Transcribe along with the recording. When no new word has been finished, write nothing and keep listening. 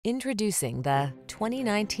Introducing the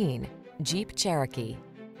 2019 Jeep Cherokee.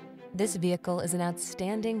 This vehicle is an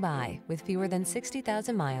outstanding buy with fewer than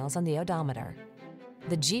 60,000 miles on the odometer.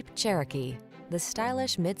 The Jeep Cherokee, the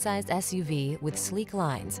stylish midsize SUV with sleek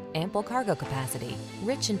lines, ample cargo capacity,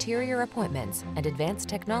 rich interior appointments, and advanced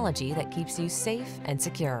technology that keeps you safe and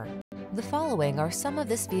secure. The following are some of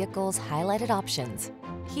this vehicle's highlighted options: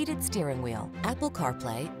 heated steering wheel, Apple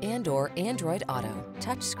CarPlay and/or Android Auto,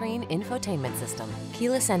 touchscreen infotainment system,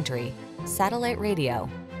 keyless entry, satellite radio,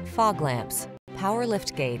 fog lamps, power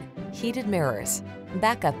liftgate, heated mirrors,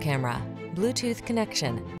 backup camera, Bluetooth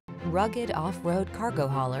connection. Rugged off-road cargo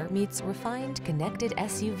hauler meets refined connected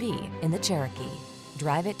SUV in the Cherokee.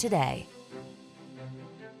 Drive it today.